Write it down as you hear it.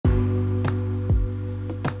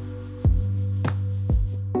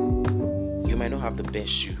not have the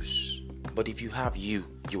best shoes, but if you have you,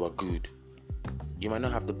 you are good. You might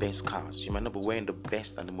not have the best cars, you might not be wearing the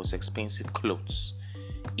best and the most expensive clothes.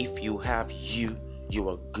 If you have you, you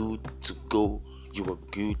are good to go, you are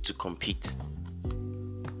good to compete.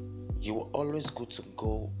 You are always good to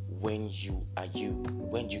go when you are you,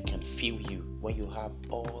 when you can feel you, when you have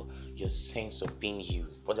all your sense of being you.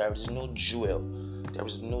 But there is no jewel, there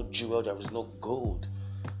is no gold,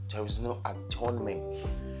 there is no adornment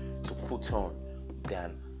to put on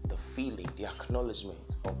than the feeling, the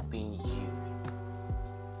acknowledgement of being you.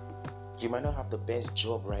 You might not have the best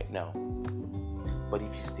job right now, but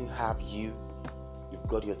if you still have you, you've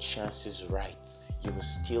got your chances right. You will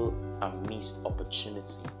still miss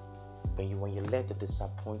opportunity. When you let the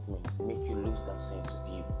disappointments make you lose that sense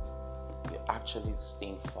of you, you're actually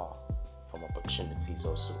staying far from opportunities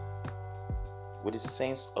also. With a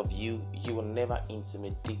sense of you, you will never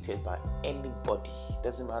intimidated by anybody.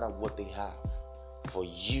 Doesn't matter what they have. For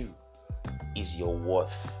you is your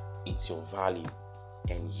worth, it's your value,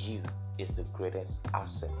 and you is the greatest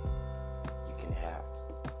asset you can have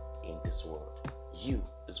in this world. You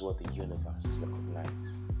is what the universe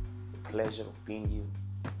recognizes. The pleasure of being you,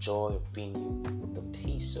 the joy of being you, the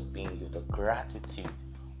peace of being you, the gratitude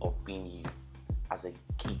of being you as a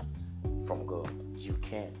gift from God. You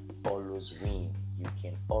can always win. You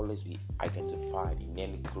can always be identified in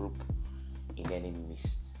any group, in any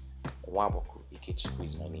midst. Waboku Ikechukwu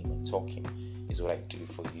is my name, and talking is what I do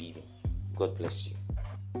for a living. God bless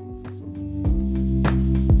you.